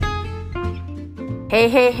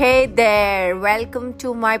Hey there. Welcome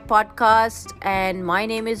to my podcast. And my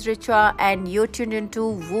name is Richa, and you're tuned into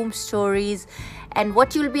Womb Stories. And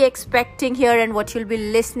what you'll be expecting here and what you'll be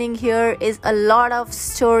listening here is a lot of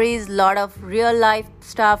stories, lot of real life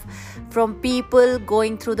stuff from people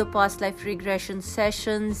going through the past life regression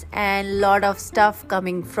sessions, and lot of stuff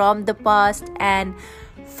coming from the past and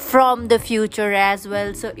from the future as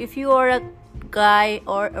well. So if you are a guy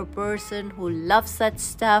or a person who loves such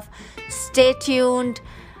stuff, stay tuned,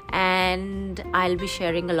 and I'll be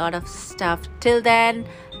sharing a lot of stuff. Till then,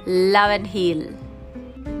 love and heal.